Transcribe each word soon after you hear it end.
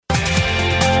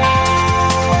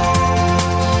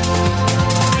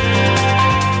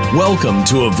Welcome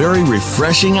to a very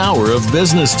refreshing hour of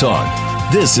business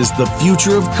talk. This is The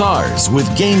Future of Cars with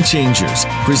Game Changers,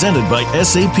 presented by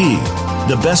SAP.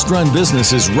 The best-run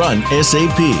businesses run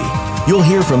SAP. You'll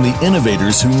hear from the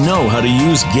innovators who know how to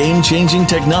use game-changing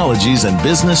technologies and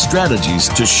business strategies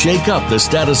to shake up the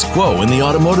status quo in the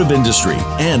automotive industry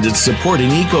and its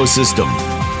supporting ecosystem,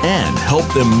 and help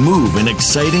them move in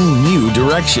exciting new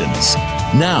directions.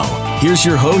 Now, here's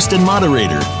your host and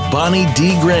moderator, Bonnie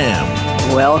D. Graham.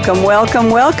 Welcome, welcome,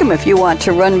 welcome. If you want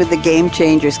to run with the Game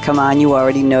Changers, come on, you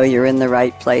already know you're in the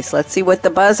right place. Let's see what the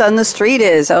buzz on the street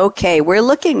is. Okay, we're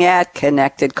looking at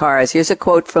connected cars. Here's a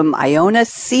quote from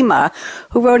I.Sima,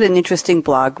 who wrote an interesting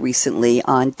blog recently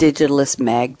on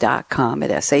digitalistmag.com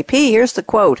at SAP. Here's the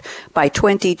quote. By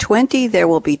 2020, there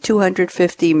will be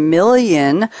 250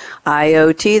 million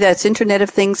IoT, that's Internet of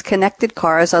Things, connected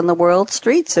cars on the world's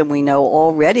streets. And we know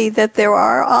already that there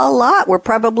are a lot. We're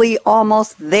probably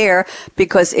almost there,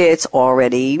 because it's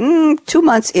already 2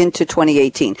 months into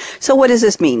 2018. So what does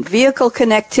this mean? Vehicle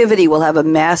connectivity will have a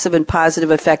massive and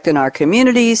positive effect in our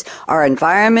communities, our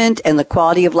environment, and the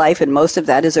quality of life, and most of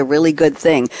that is a really good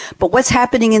thing. But what's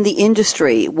happening in the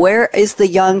industry? Where is the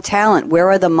young talent? Where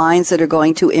are the minds that are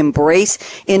going to embrace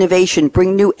innovation,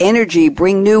 bring new energy,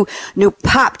 bring new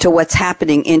pop to what's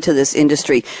happening into this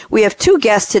industry? We have two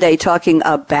guests today talking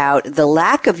about the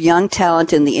lack of young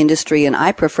talent in the industry, and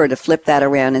I prefer to flip that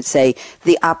around and say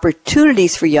the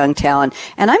opportunities for young talent.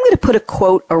 And I'm going to put a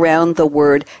quote around the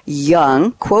word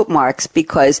young, quote marks,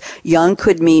 because young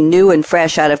could mean new and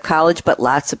fresh out of college, but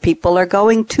lots of people are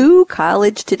going to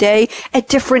college today at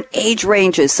different age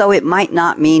ranges. So it might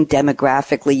not mean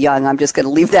demographically young. I'm just going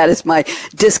to leave that as my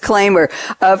disclaimer.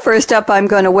 First up, I'm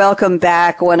going to welcome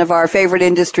back one of our favorite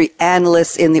industry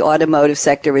analysts in the automotive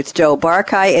sector. It's Joe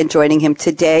Barkai, and joining him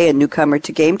today, a newcomer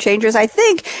to Game Changers, I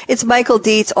think it's Michael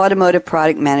Dietz, automotive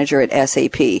product manager at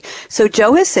SAP. So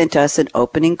Joe has sent us an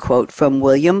opening quote from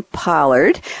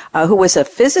W.Pollard, who was a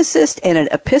physicist and an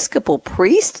Episcopal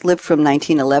priest, lived from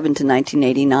 1911 to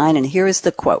 1989. And here is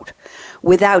the quote.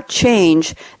 Without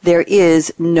change, there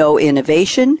is no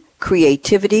innovation,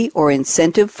 creativity, or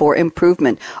incentive for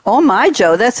improvement. Oh my,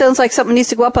 Joe, that sounds like something needs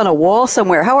to go up on a wall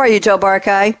somewhere. How are you, Joe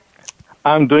Barkai?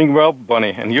 I'm doing well,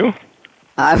 Bonnie. And you?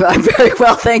 I'm very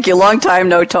well, thank you. Long time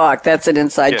no talk. That's an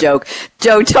inside joke.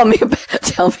 Joe, tell me,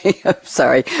 I'm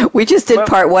sorry. We just did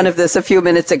part one of this a few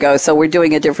minutes ago, so we're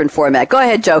doing a different format. Go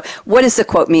ahead, Joe. What does the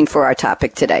quote mean for our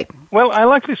topic today? Well, I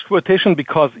like this quotation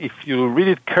because if you read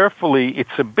it carefully,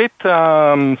 it's a bit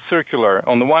circular.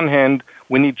 On the one hand,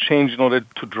 we need change in order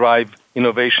to drive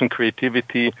innovation,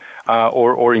 creativity,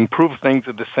 or improve things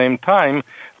at the same time.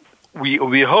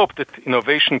 We hope that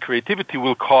innovation, creativity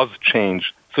will cause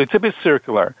change. So it's a bit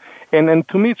circular. And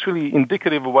to me, it's really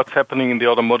indicative of what's happening in the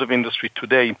automotive industry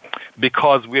today,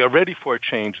 because we are ready for a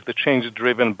change. The change is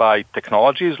driven by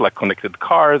technologies like connected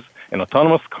cars and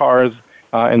autonomous cars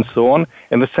and so on.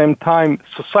 At the same time,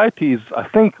 society is, I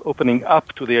think, opening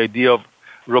up to the idea of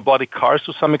robotic cars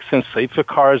to some extent, safer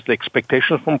cars. The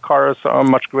expectations from cars are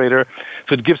much greater.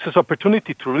 So it gives us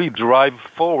opportunity to really drive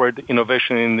forward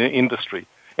innovation in the industry.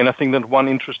 And I think that one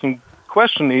interesting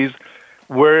question is,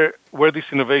 where this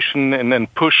innovation and then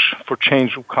push for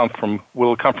change will come from?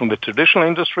 Will it come from the traditional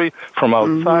industry, from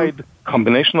outside,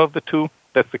 combination of the two?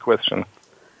 That's the question.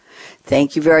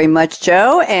 Thank you very much,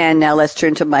 Joe. And now let's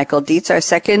turn to Michael Dietz, our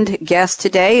second guest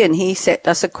today, and he sent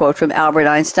us a quote from Albert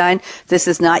Einstein. This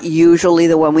is not usually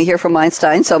the one we hear from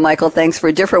Einstein, so Michael, thanks for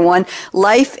a different one.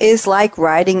 Life is like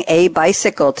riding a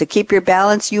bicycle. To keep your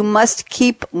balance, you must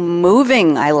keep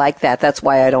moving. I like that. That's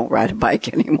why I don't ride a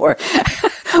bike anymore.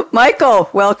 Michael,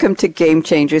 welcome to Game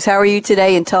Changers. How are you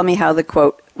today? And tell me how the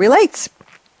quote relates.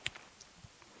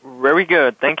 Very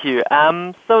good, thank you.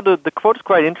 So the quote is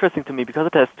quite interesting to me because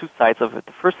it has two sides of it.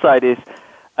 The first side is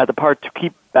the part to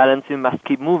keep balance, you must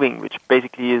keep moving, which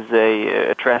basically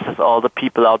addresses all the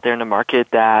people out there in the market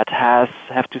that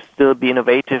have to still be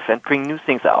innovative and bring new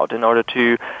things out in order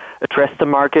to address the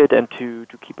market and to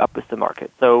keep up with the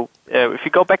market. So if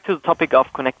you go back to the topic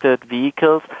of connected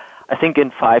vehicles, I think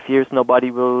in 5 years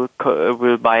nobody will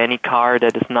buy any car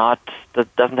that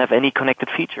doesn't have any connected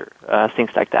feature, things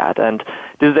like that. And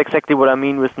this is exactly what I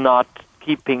mean with not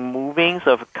keeping moving.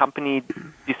 So if a company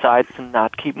decides to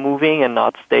not keep moving and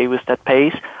not stay with that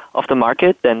pace of the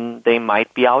market, then they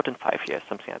might be out in 5 years,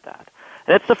 something like that.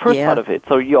 And that's the first part of it.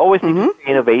 So you always need to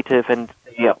be innovative and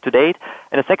stay completely up to date.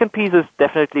 And the second piece is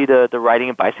definitely the riding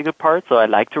a bicycle part. So I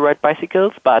like to ride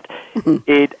bicycles, but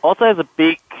it also has a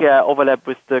big overlap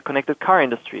with the connected car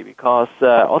industry, because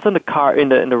also in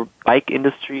the bike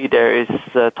industry there is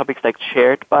topics like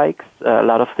shared bikes. A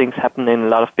lot of things happen in a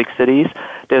lot of big cities.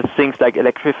 There's things like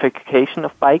electrification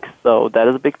of bikes, so that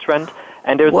is a big trend.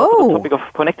 And there's also the topic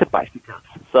of connected bicycles.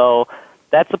 So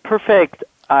that's a perfect,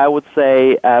 I would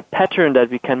say, pattern that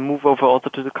we can move over also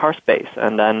to the car space,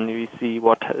 and then we see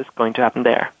what is going to happen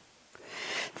there.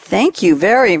 Thank you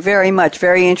very, very much.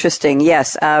 Very interesting.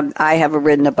 Yes, I have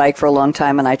ridden a bike for a long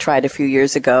time, and I tried a few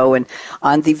years ago. And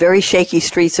on the very shaky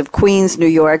streets of Queens, New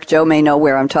York, Joe may know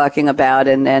where I'm talking about,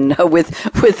 and with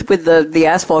the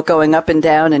asphalt going up and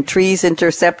down and trees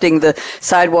intercepting the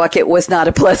sidewalk, it was not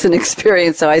a pleasant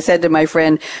experience. So I said to my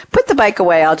friend, put the bike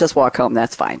away. I'll just walk home.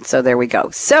 That's fine. So there we go.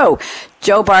 So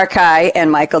Joe Barkai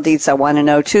and Michael Dietz, I want to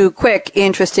know 2 quick,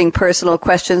 interesting, personal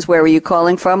questions. Where are you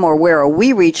calling from, or where are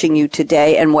we reaching you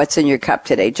today, and what's in your cup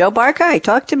today? Joe Barkai,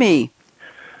 talk to me.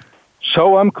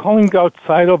 So I'm calling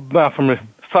outside of from a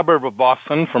suburb of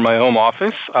Boston from my home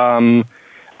office.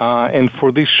 And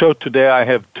for this show today, I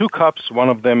have 2 cups. One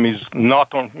of them is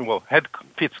not on,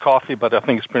 Pete's coffee, but I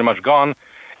think it's pretty much gone.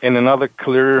 And another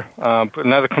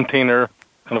another container,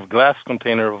 kind of glass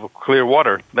container of clear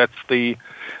water. That's the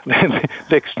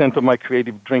extent of my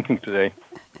creative drinking today.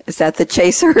 Is that the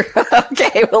chaser?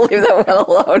 Okay, we'll leave that one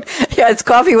alone. Yeah, it's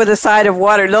coffee with a side of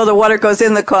water. No, the water goes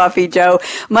in the coffee, Joe.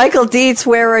 Michael Dietz,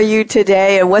 where are you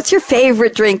today? And what's your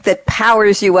favorite drink that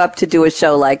powers you up to do a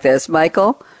show like this?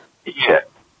 Michael? Yeah,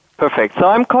 perfect. So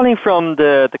I'm calling from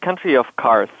the country of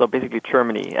cars, so basically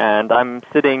Germany. And I'm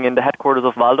sitting in the headquarters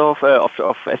of Waldorf,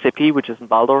 of SAP, which is in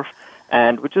Waldorf,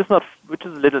 and which is a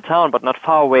little town, but not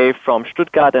far away from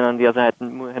Stuttgart, and on the other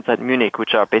hand side Munich,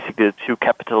 which are basically the 2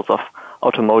 capitals of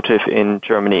automotive in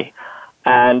Germany.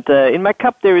 And in my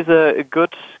cup there is a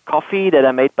good coffee that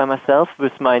I made by myself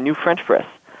with my new French press.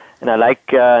 And I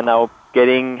like now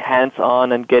getting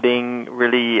hands-on and getting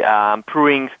really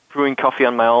brewing coffee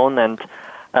on my own, and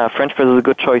French press is a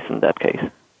good choice in that case.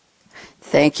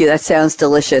 Thank you. That sounds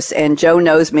delicious. And Joe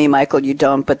knows me, Michael, you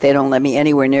don't, but they don't let me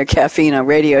anywhere near caffeine on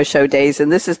radio show days.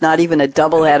 And this is not even a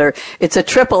double header. It's a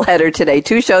triple header today.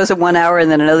 2 shows in 1 hour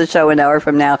and then another show an hour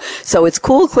from now. So it's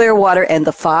cool, clear water, and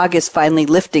the fog is finally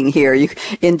lifting here.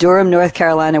 In Durham, North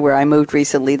Carolina, where I moved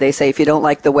recently, they say if you don't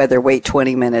like the weather, wait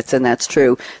 20 minutes. And that's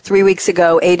true. 3 weeks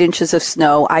ago, 8 inches of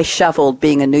snow. I shoveled,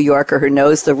 being a New Yorker who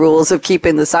knows the rules of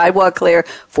keeping the sidewalk clear.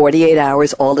 48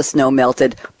 hours, all the snow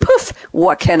melted. Poof!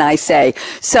 What can I say?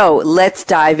 So let's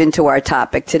dive into our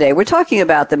topic today. We're talking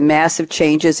about the massive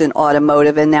changes in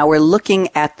automotive, and now we're looking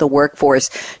at the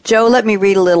workforce. Joe, let me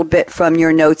read a little bit from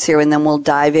your notes here, and then we'll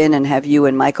dive in and have you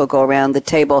and Michael go around the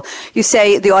table. You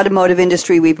say the automotive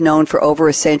industry we've known for over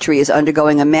a century is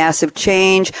undergoing a massive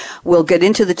change. We'll get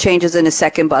into the changes in a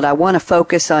second, but I want to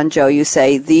focus on, Joe, you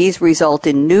say these result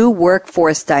in new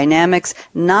workforce dynamics.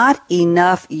 Not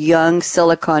enough young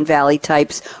Silicon Valley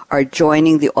types are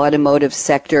joining the automotive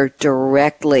sector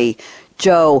directly.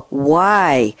 Joe,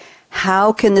 why?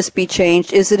 How can this be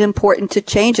changed? Is it important to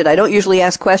change it? I don't usually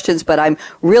ask questions, but I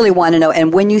really want to know.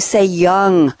 And when you say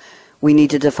young, we need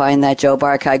to define that, Joe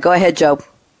Barkai. Go ahead, Joe.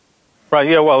 Right,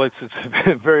 yeah, well, it's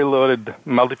a very loaded,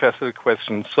 multifaceted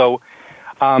question. So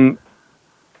most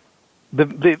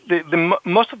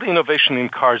of the innovation in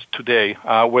cars today,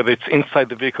 whether it's inside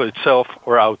the vehicle itself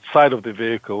or outside of the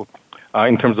vehicle,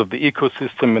 in terms of the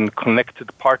ecosystem and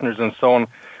connected partners and so on,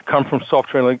 come from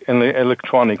software and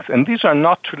electronics, and these are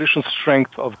not traditional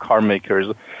strengths of car makers.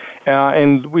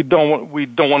 And we don't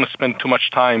want to spend too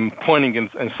much time pointing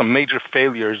in some major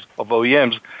failures of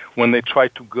OEMs when they try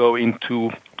to go into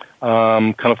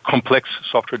kind of complex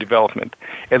software development.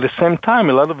 At the same time,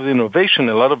 a lot of the innovation,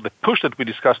 a lot of the push that we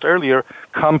discussed earlier,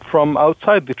 come from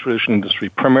outside the traditional industry,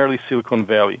 primarily Silicon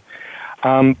Valley.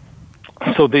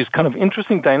 So there's kind of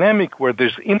interesting dynamic where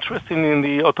there's interest in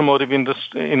the automotive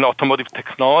industry, in automotive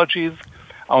technologies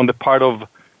on the part of,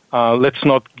 let's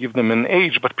not give them an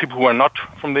age, but people who are not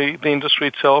from the industry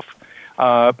itself,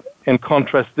 and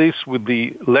contrast this with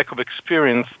the lack of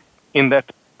experience in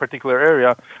that particular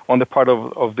area on the part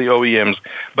of the OEMs.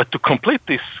 But to complete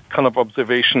this kind of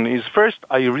observation is, first,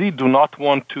 I really do not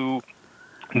want to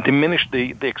diminish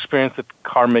the experience that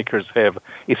car makers have.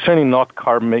 It's certainly not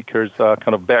car makers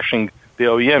kind of bashing the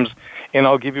OEMs. And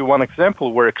I'll give you one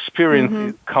example where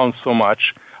experience counts so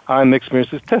much, and the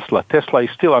experience is Tesla. Tesla is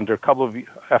still, after a couple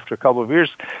of years,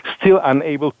 still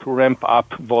unable to ramp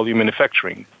up volume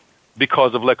manufacturing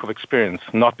because of lack of experience,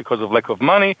 not because of lack of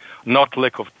money, not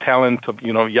lack of talent of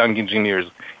young engineers.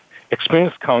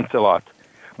 Experience counts a lot.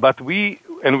 But we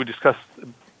discussed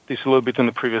this a little bit in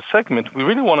the previous segment, we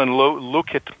really want to look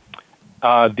at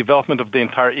development of the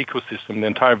entire ecosystem, the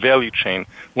entire value chain.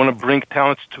 We want to bring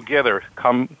talents together,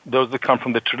 those that come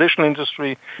from the traditional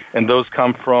industry and those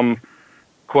come from,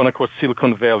 quote-unquote,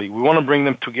 Silicon Valley. We want to bring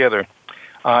them together,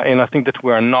 and I think that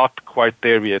we are not quite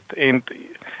there yet. And,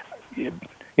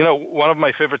 one of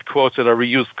my favorite quotes that I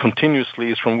reuse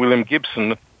continuously is from William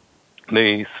Gibson,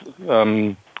 the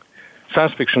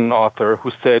science fiction author,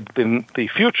 who said the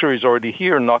future is already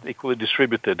here, not equally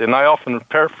distributed. And I often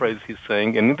paraphrase his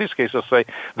saying, and in this case I say,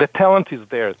 the talent is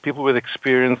there. People with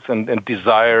experience and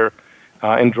desire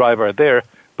and drive are there,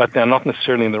 but they're not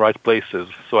necessarily in the right places.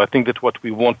 So I think that what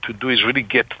we want to do is really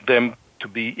get them to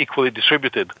be equally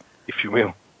distributed, if you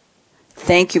will.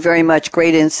 Thank you very much.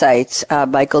 Great insights.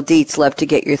 Michael Dietz, love to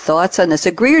get your thoughts on this.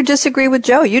 Agree or disagree with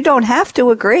Joe? You don't have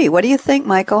to agree. What do you think,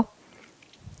 Michael?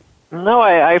 No,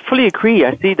 I fully agree.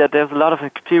 I see that there's a lot of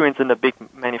experience in the big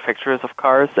manufacturers of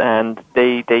cars, and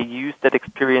they use that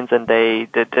experience, and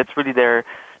that's really their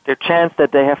chance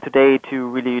that they have today to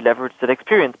really leverage that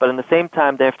experience. But at the same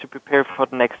time, they have to prepare for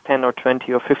the next 10 or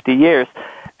 20 or 50 years,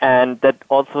 and that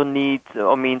also needs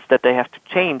or means that they have to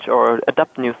change or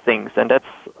adapt new things, and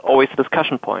that's always a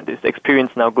discussion point. Is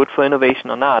experience now good for innovation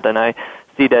or not? And I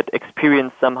see that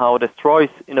experience somehow destroys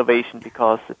innovation,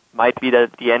 because it might be that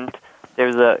at the end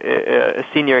there's a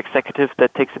senior executive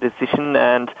that takes a decision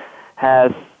and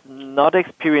has not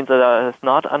experience or has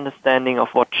not understanding of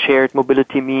what shared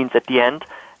mobility means at the end,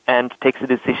 and takes a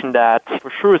decision that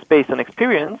for sure is based on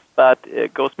experience, but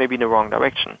it goes maybe in the wrong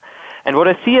direction. And what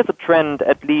I see as a trend,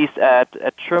 at least at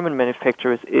German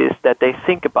manufacturers, is that they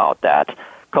think about that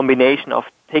combination of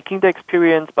taking the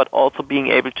experience but also being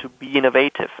able to be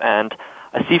innovative. And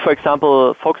I see, for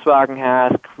example, Volkswagen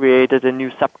has created a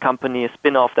new sub-company, a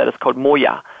spin-off that is called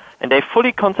Moja, and they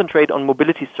fully concentrate on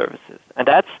mobility services. And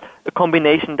that's a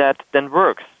combination that then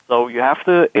works. So you have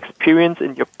the experience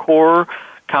in your core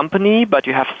company, but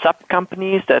you have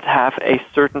sub-companies that have a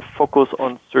certain focus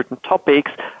on certain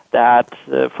topics that,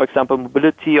 for example,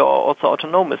 mobility or also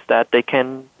autonomous, that they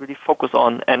can really focus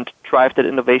on and drive that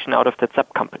innovation out of that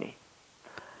sub-company.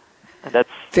 And that's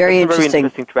a very interesting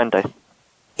trend, I think.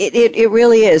 It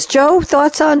really is. Joe,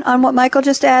 thoughts on what Michael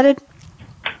just added?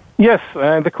 Yes.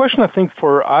 The question, I think,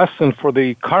 for us and for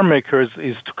the car makers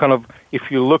is to kind of,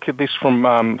 if you look at this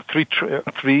from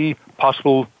three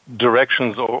possible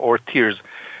directions or tiers,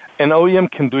 an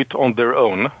OEM can do it on their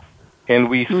own, and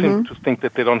we seem to think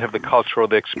that they don't have the culture or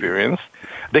the experience.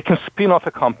 They can spin off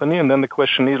a company, and then the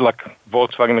question is, like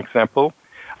Volkswagen example,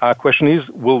 question is,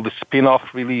 will the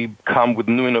spin-off really come with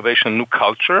new innovation, new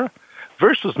culture,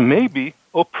 versus maybe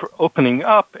opening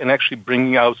up and actually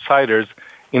bringing outsiders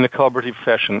in a collaborative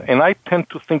fashion. And I tend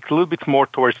to think a little bit more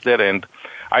towards that end.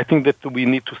 I think that we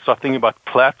need to start thinking about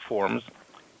platforms,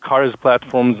 cars as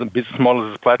platforms and business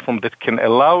models as platforms that can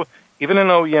allow even an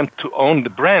OEM to own the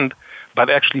brand, but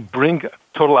actually bring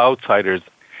total outsiders.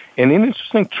 And an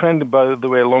interesting trend, by the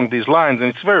way, along these lines, and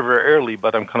it's very, very early,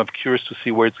 but I'm kind of curious to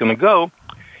see where it's going to go,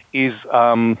 is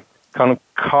kind of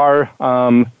car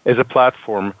as a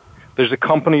platform. There's a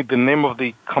company, the name of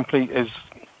the company is,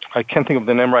 I can't think of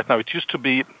the name right now. It used to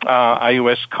be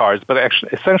iOS cars, but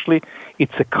actually, essentially,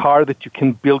 it's a car that you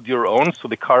can build your own. So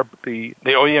the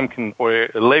OEM can, or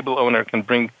a label owner can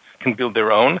build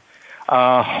their own.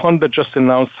 Honda just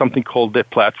announced something called the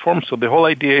platform. So the whole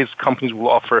idea is companies will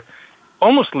offer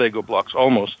almost Lego blocks,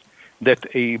 that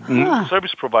a new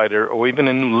service provider or even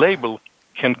a new label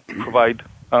can provide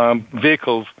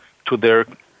vehicles to their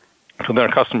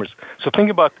customers. So think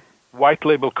about white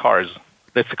label cars.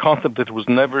 That's a concept that was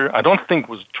never, I don't think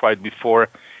was tried before,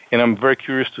 and I'm very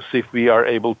curious to see if we are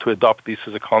able to adopt this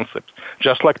as a concept.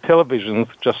 Just like televisions,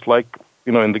 just like,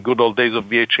 in the good old days of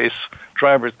VHS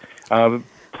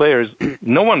players,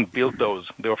 no one built those.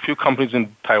 There were a few companies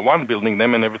in Taiwan building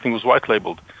them, and everything was white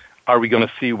labeled. Are we going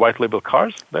to see white label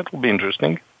cars? That will be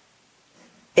interesting.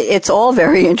 It's all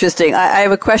very interesting. I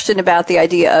have a question about the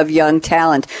idea of young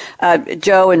talent.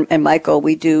 Joe and Michael,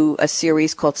 we do a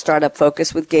series called Startup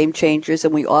Focus with Game Changers,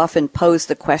 and we often pose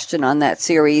the question on that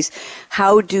series,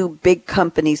 how do big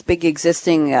companies, big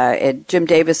existing, Jim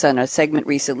Davis on a segment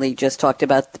recently just talked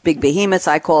about the big behemoths.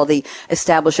 I call the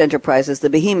established enterprises the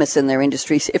behemoths in their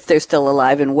industries, if they're still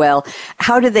alive and well.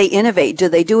 How do they innovate? Do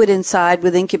they do it inside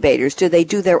with incubators? Do they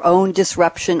do their own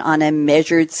disruption on a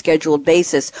measured, scheduled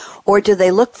basis? Or do they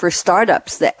look look for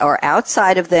startups that are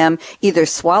outside of them, either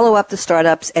swallow up the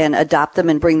startups and adopt them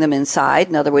and bring them inside,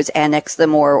 in other words, annex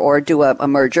them or do a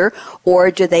merger, or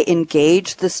do they engage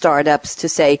the startups to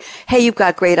say, hey, you've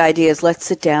got great ideas, let's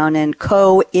sit down and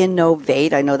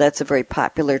co-innovate. I know that's a very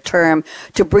popular term,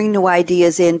 to bring new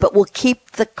ideas in, but we'll keep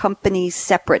the companies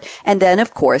separate. And then,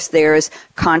 of course, there's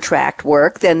contract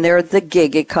work, then there's the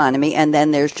gig economy, and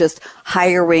then there's just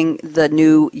hiring the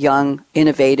new, young,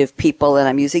 innovative people, and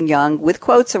I'm using young with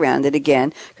quotes around it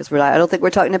again, because I don't think we're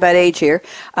talking about age here,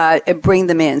 and bring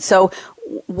them in. So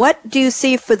what do you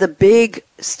see for the big,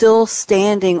 still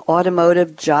standing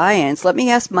automotive giants? Let me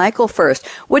ask Michael first.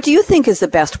 What do you think is the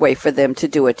best way for them to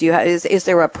do it? Is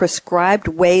there a prescribed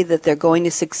way that they're going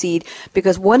to succeed?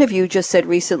 Because one of you just said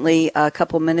recently, a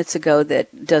couple minutes ago,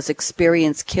 that does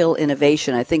experience kill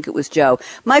innovation. I think it was Joe.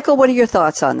 Michael, what are your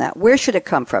thoughts on that? Where should it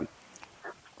come from?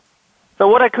 So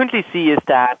what I currently see is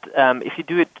that if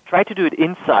you try to do it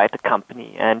inside the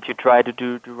company, and you try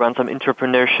to run some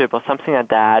entrepreneurship or something like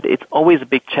that, it's always a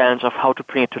big challenge of how to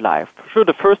bring it to life. For sure,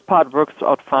 the first part works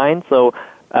out fine. So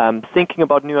thinking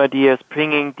about new ideas,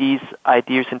 bringing these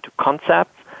ideas into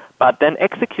concepts, but then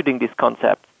executing these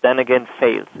concepts, then again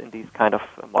fails in these kind of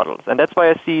models. And that's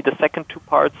why I see the second two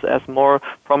parts as more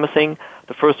promising.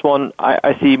 The first one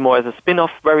I see more as a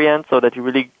spin-off variant, so that you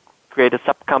really create a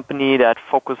sub-company that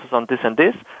focuses on this and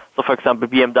this. So, for example,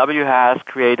 BMW has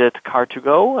created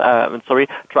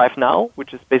Drive Now,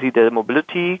 which is basically the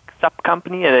mobility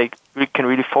sub-company, and they can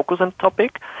really focus on the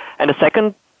topic. And the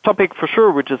second topic, for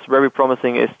sure, which is very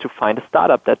promising, is to find a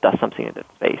startup that does something in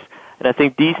that space. And I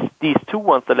think these two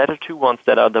ones, the latter two ones,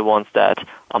 that are the ones that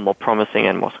are more promising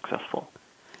and more successful.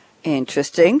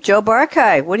 Interesting. Joe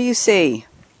Barkai, what do you see?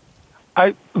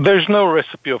 There's no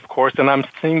recipe, of course, and I'm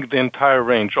seeing the entire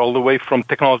range, all the way from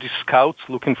technology scouts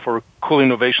looking for cool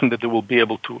innovation that they will be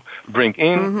able to bring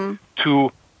in,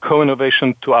 to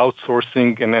co-innovation, to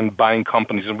outsourcing, and then buying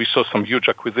companies. And we saw some huge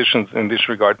acquisitions in this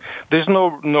regard. There's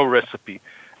no recipe.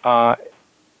 A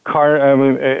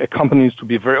company needs to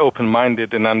be very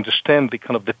open-minded and understand the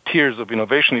kind of the tiers of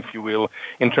innovation, if you will,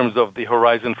 in terms of the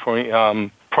horizon for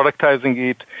productizing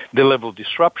it, the level of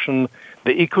disruption,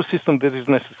 the ecosystem that is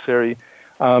necessary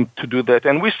to do that.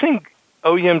 And we think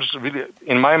OEMs really,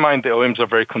 in my mind, the OEMs are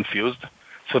very confused,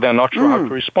 so they're not sure how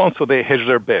to respond, so they hedge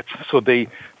their bets. So they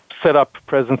set up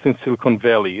presence in Silicon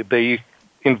Valley. They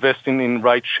invest in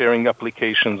ride-sharing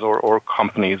applications or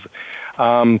companies.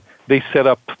 They set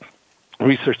up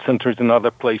research centers in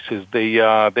other places. They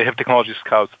have technology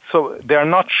scouts. So they are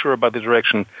not sure about the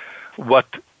direction. What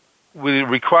we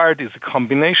required is a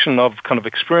combination of kind of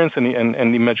experience and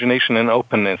imagination and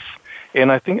openness.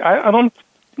 And I think I don't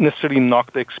necessarily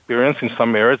knock the experience in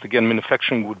some areas. Again,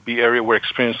 manufacturing would be an area where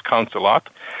experience counts a lot.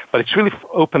 But it's really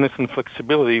openness and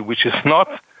flexibility, which is not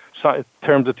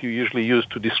terms that you usually use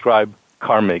to describe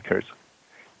car makers.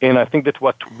 And I think that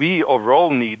what we overall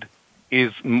need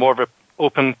is more of an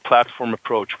open platform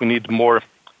approach. We need more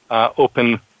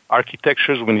open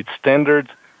architectures. We need standards.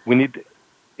 We need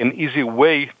an easy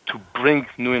way to bring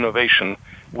new innovation,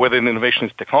 whether the innovation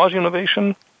is technology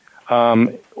innovation,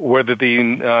 whether the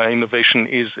innovation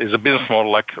is a business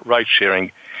model like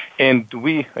ride-sharing. And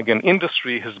we, again,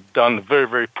 industry has done a very,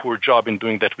 very poor job in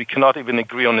doing that. We cannot even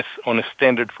agree on a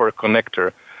standard for a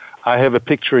connector. I have a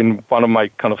picture in one of my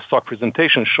kind of stock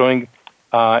presentations showing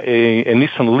a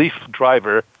Nissan Leaf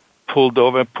driver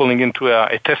pulling into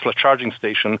a Tesla charging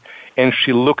station, and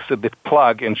she looks at the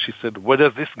plug and she said, where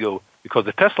does this go? Because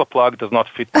the Tesla plug does not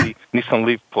fit the Nissan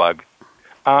Leaf plug.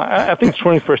 I think it's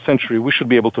 21st century. We should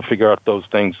be able to figure out those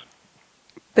things.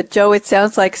 But, Joe, it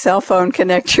sounds like cell phone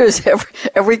connectors.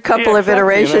 Every couple of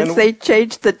iterations, they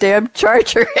change the damn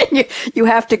charger. And you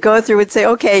have to go through and say,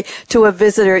 okay, to a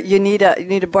visitor, you need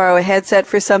to borrow a headset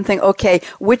for something. Okay,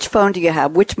 which phone do you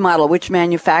have? Which model? Which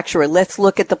manufacturer? Let's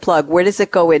look at the plug. Where does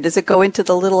it go in? Does it go into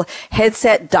the little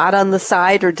headset dot on the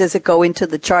side, or does it go into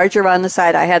the charger on the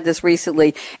side? I had this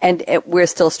recently, and we're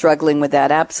still struggling with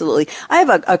that. Absolutely. I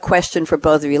have a question for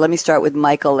both of you. Let me start with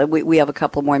Michael, and we have a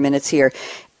couple more minutes here.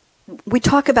 We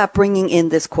talk about bringing in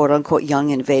this quote-unquote young,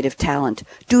 innovative talent.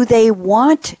 Do they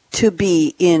want to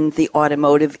be in the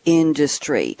automotive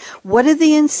industry? What are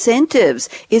the incentives?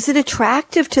 Is it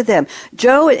attractive to them?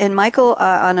 Joe and Michael,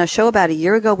 on a show about a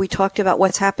year ago, we talked about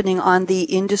what's happening on the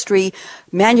industry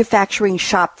manufacturing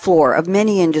shop floor of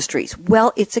many industries.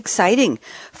 Well, it's exciting.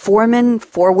 Foremen,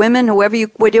 forewomen,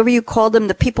 whatever you call them,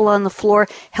 the people on the floor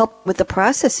help with the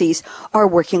processes are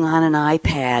working on an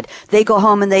iPad. They go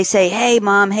home and they say, hey,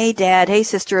 Mom, hey, Dad, hey,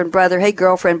 sister and brother, hey,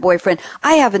 girlfriend, boyfriend,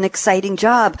 I have an exciting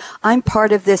job. I'm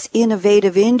part of this this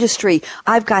innovative industry.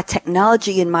 I've got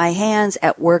technology in my hands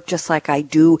at work just like I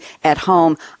do at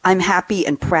home. I'm happy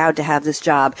and proud to have this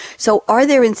job. So are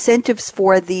there incentives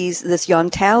for this young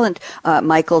talent,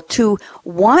 Michael, to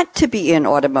want to be in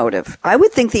automotive? I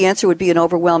would think the answer would be an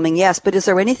overwhelming yes, but is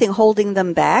there anything holding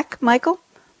them back, Michael?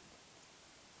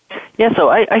 Yeah, so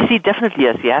I see definitely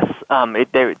as yes.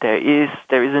 There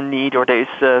is a need, or there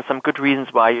is some good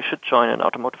reasons why you should join an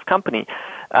automotive company.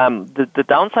 The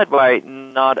downside why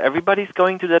not everybody's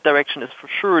going to that direction is for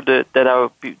sure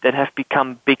that have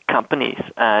become big companies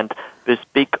and with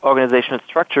big organizational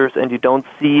structures, and you don't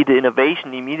see the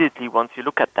innovation immediately once you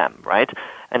look at them, right?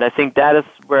 And I think that is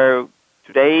where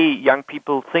today young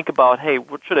people think about, hey,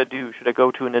 what should I do? Should I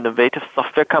go to an innovative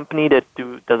software company that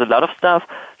does a lot of stuff?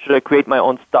 Should I create my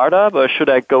own startup, or should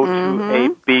I go to a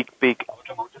big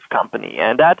automotive company?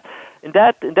 And in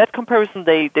that comparison,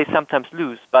 they sometimes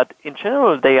lose. But in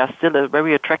general, they are still a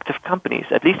very attractive companies.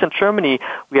 At least in Germany,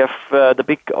 we have the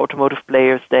big automotive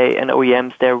players and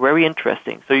OEMs. They're very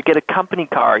interesting. So you get a company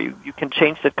car. You can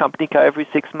change that company car every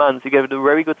 6 months. You get a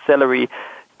very good salary.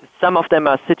 Some of them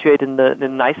are situated in the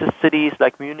nicest cities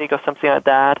like Munich or something like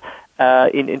that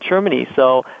in Germany.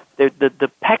 So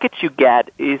the package you get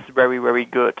is very, very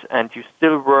good, and you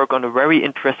still work on a very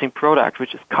interesting product,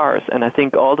 which is cars. And I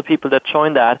think all the people that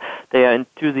join that, they are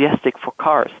enthusiastic for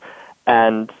cars.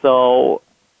 And so,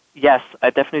 yes,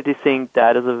 I definitely think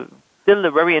that is still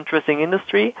a very interesting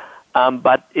industry,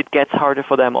 but it gets harder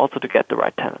for them also to get the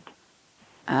right talent.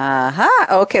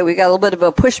 Okay, we got a little bit of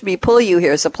a push me, pull you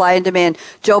here, supply and demand.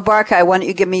 Joe Barkai, why don't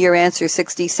you give me your answer,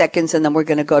 60 seconds, and then we're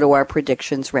going to go to our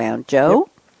predictions round. Joe?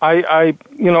 I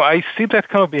see that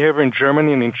kind of behavior in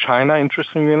Germany and in China,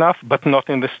 interestingly enough, but not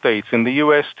in the States. In the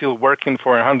U.S., still working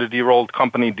for a 100-year-old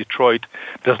company, Detroit,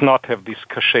 does not have this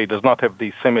cachet, does not have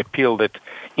the same appeal that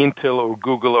Intel or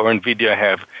Google or NVIDIA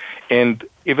have. And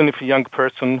even if a young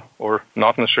person, or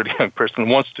not necessarily a young person,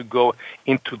 wants to go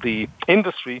into the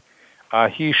industry,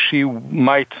 she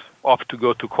might opt to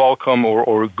go to Qualcomm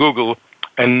or Google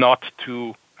and not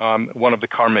to one of the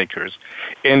car makers.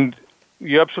 And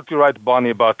you're absolutely right,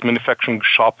 Bonnie, about manufacturing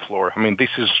shop floor. I mean,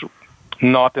 this is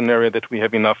not an area that we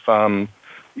have enough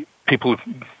people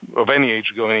of any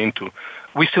age going into.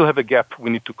 We still have a gap we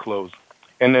need to close.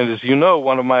 And as you know,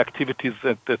 one of my activities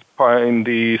in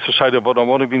the Society of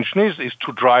Automotive Engineers is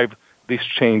to drive this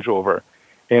changeover.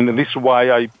 And this is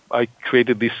why I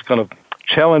created this kind of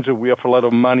challenge that we offer a lot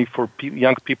of money for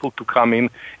young people to come in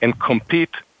and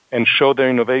compete and show their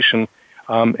innovation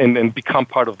and become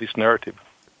part of this narrative.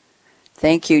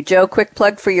 Thank you. Joe, quick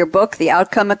plug for your book, The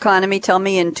Outcome Economy. Tell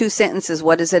me in 2 sentences,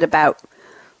 what is it about?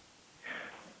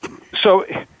 So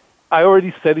I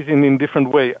already said it in a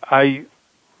different way.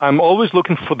 I'm always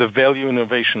looking for the value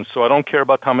innovation. So I don't care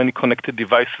about how many connected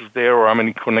devices there or how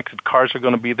many connected cars are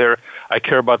going to be there. I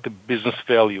care about the business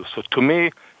value. So to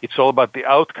me, it's all about the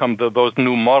outcome that those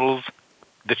new models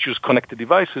that use connected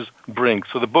devices bring.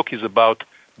 So the book is about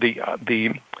the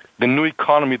new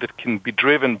economy that can be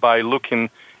driven by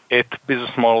looking at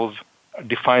business models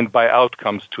defined by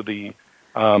outcomes to the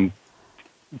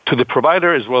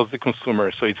provider as well as the consumer.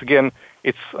 So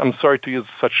I'm sorry to use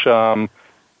such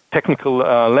technical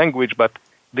language, but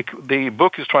the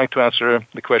book is trying to answer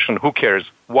the question, who cares?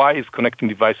 Why is connecting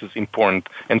devices important,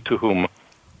 and to whom?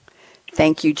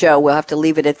 Thank you, Joe. We'll have to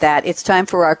leave it at that. It's time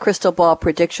for our crystal ball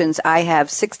predictions. I have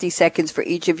 60 seconds for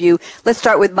each of you. Let's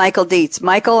start with Michael Dietz.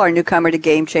 Michael, our newcomer to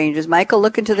Game Changers. Michael,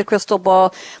 look into the crystal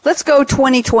ball. Let's go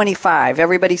 2025.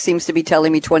 Everybody seems to be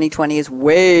telling me 2020 is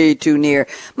way too near.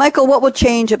 Michael, what will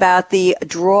change about the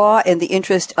draw and the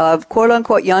interest of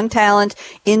quote-unquote young talent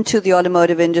into the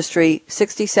automotive industry?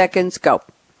 60 seconds, go.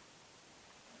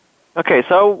 Okay,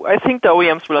 so I think the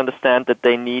OEMs will understand that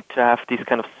they need to have these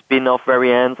kind of spin-off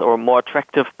variants or more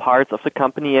attractive parts of the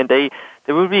company, and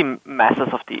there will be masses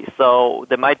of these. So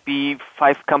there might be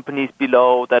 5 companies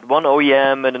below that one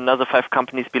OEM and another 5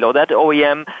 companies below that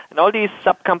OEM, and all these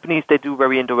sub-companies, they do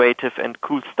very innovative and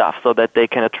cool stuff so that they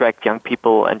can attract young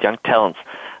people and young talents.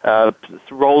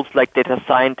 Roles like data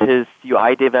scientists,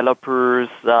 UI developers,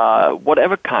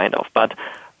 whatever kind of, but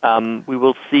we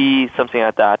will see something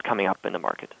like that coming up in the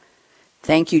market.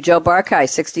 Thank you. Joe Barkai,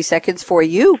 60 seconds for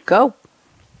you. Go.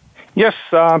 Yes,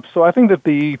 so I think that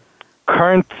the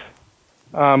current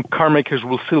car makers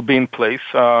will still be in place.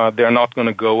 They're not going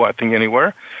to go, I think,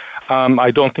 anywhere. I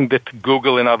don't think that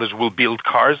Google and others will build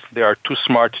cars. They are too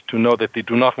smart to know that they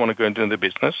do not want to go into the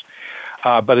business.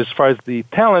 But as far as the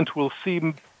talent, we'll see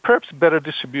perhaps better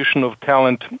distribution of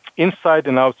talent inside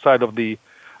and outside of the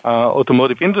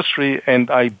automotive industry, and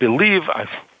I believe,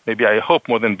 maybe I hope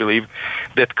more than believe,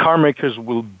 that car makers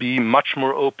will be much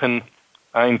more open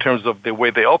in terms of the way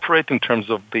they operate, in terms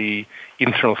of the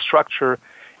internal structure,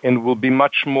 and will be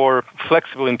much more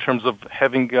flexible in terms of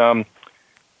having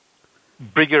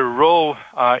bigger role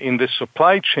in the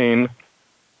supply chain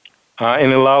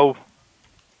and allow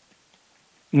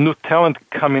new talent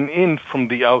coming in from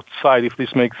the outside, if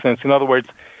this makes sense. In other words,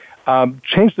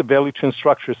 change the value chain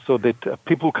structure so that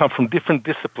people who come from different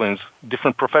disciplines,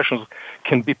 different professions,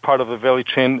 can be part of the value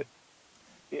chain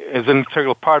as an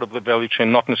integral part of the value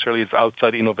chain, not necessarily as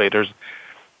outside innovators,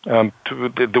 to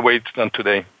the way it's done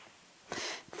today.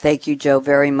 Thank you, Joe,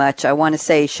 very much. I want to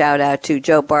say shout out to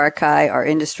Joe Barkai, our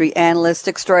industry analyst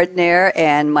extraordinaire,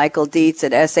 and Michael Dietz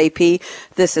at SAP.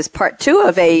 This is part 2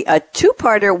 of a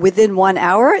two-parter within 1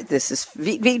 hour. This is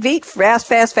vite,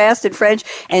 fast in French,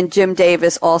 and Jim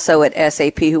Davis also at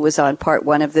SAP, who was on part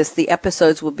 1 of this. The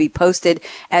episodes will be posted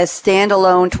as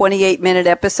standalone 28-minute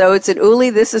episodes. And Uli,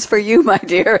 this is for you, my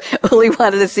dear. Uli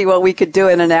wanted to see what we could do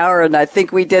in an hour, and I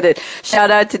think we did it.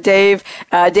 Shout out to Dave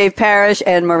Parrish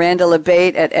and Miranda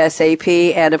Labate at SAP,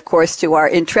 and of course to our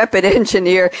intrepid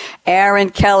engineer, Aaron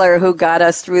Keller, who got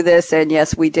us through this. And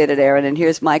yes, we did it, Aaron. And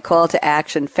here's my call to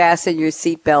action. Fasten your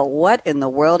seatbelt. What in the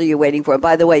world are you waiting for? And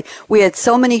by the way, we had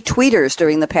so many tweeters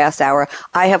during the past hour,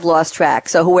 I have lost track.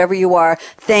 So whoever you are,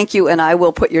 thank you. And I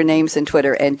will put your names in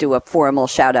Twitter and do a formal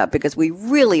shout out, because we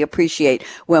really appreciate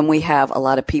when we have a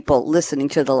lot of people listening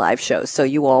to the live shows. So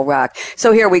you all rock.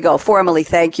 So here we go. Formally,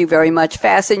 thank you very much.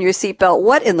 Fasten your seatbelt.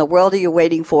 What in the world are you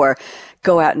waiting for?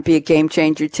 Go out and be a game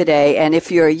changer today. And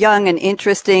if you're young and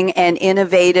interesting and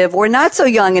innovative, or not so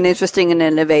young and interesting and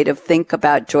innovative, think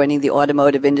about joining the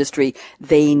automotive industry.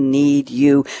 They need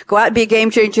you. Go out and be a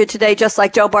game changer today, just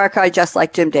like Joe Barkai, just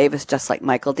like Jim Davis, just like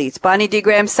Michael Dietz. Bonnie D.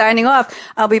 Graham signing off.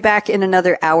 I'll be back in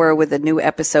another hour with a new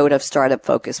episode of Startup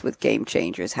Focus with Game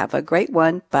Changers. Have a great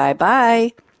one.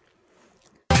 Bye-bye.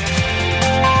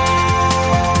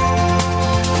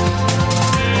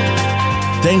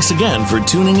 Thanks again for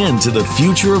tuning in to the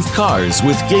Future of Cars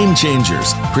with Game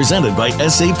Changers, presented by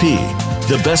SAP.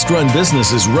 The best-run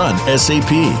businesses run SAP.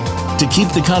 To keep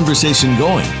the conversation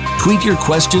going, tweet your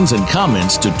questions and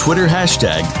comments to Twitter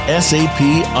hashtag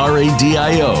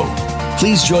 #SAPRADIO.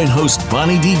 Please join host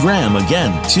Bonnie D. Graham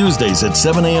again Tuesdays at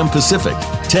 7 a.m. Pacific,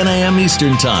 10 a.m.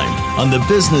 Eastern Time on the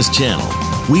Business Channel.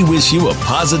 We wish you a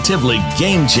positively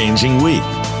game-changing week.